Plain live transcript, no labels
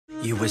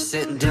You were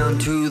sent down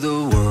to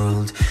the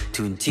world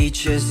to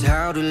teach us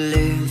how to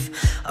live.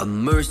 A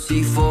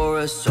mercy for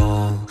us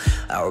all,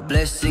 our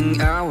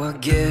blessing, our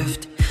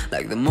gift.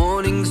 Like the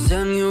morning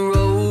sun you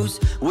rose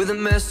with a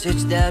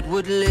message that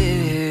would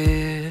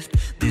lift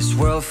this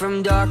world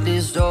from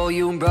darkness. Oh,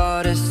 you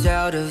brought us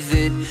out of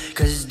it.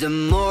 Cause the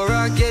more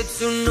I get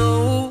to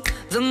know,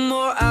 the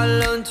more I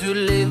learn to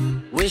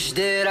live. Wish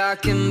that I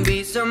can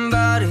be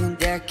somebody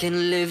that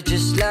can live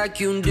just like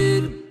you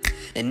did.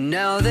 And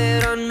now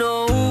that I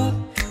know,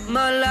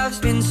 my life's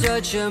been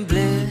such a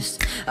bliss,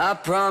 I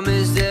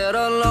promise that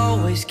I'll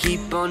always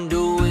keep on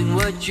doing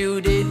what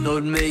you did.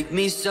 Lord, make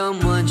me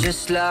someone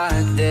just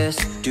like this.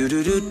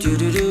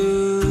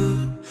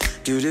 Do-do-do-do-do-do,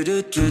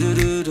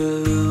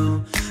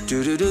 do-do-do-do-do-do,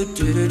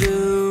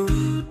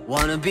 do-do-do-do-do-do.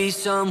 Wanna be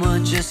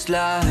someone just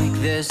like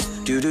this.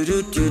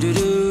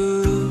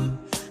 Do-do-do-do-do-do,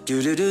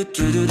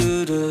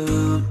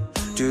 do-do-do-do-do-do,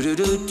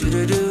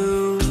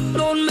 do-do-do-do-do-do.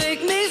 Lord,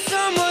 make me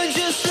someone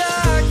just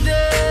like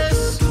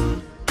this.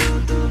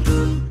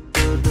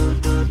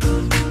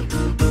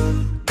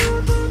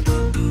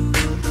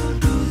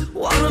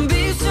 Wanna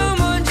be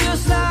someone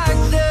just like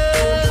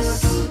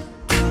this.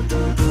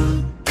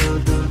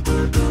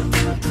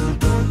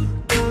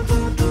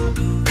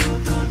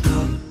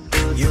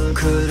 You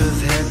could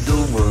have had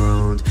the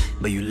world,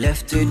 but you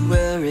left it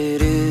where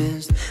it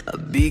is. A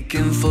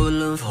beacon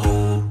full of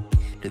hope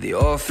to the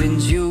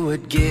orphans you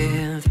would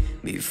give.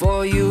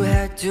 Before you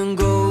had to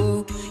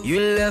go, you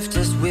left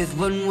us with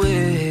one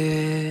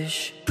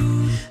wish,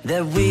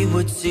 that we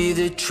would see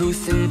the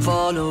truth and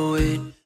follow it.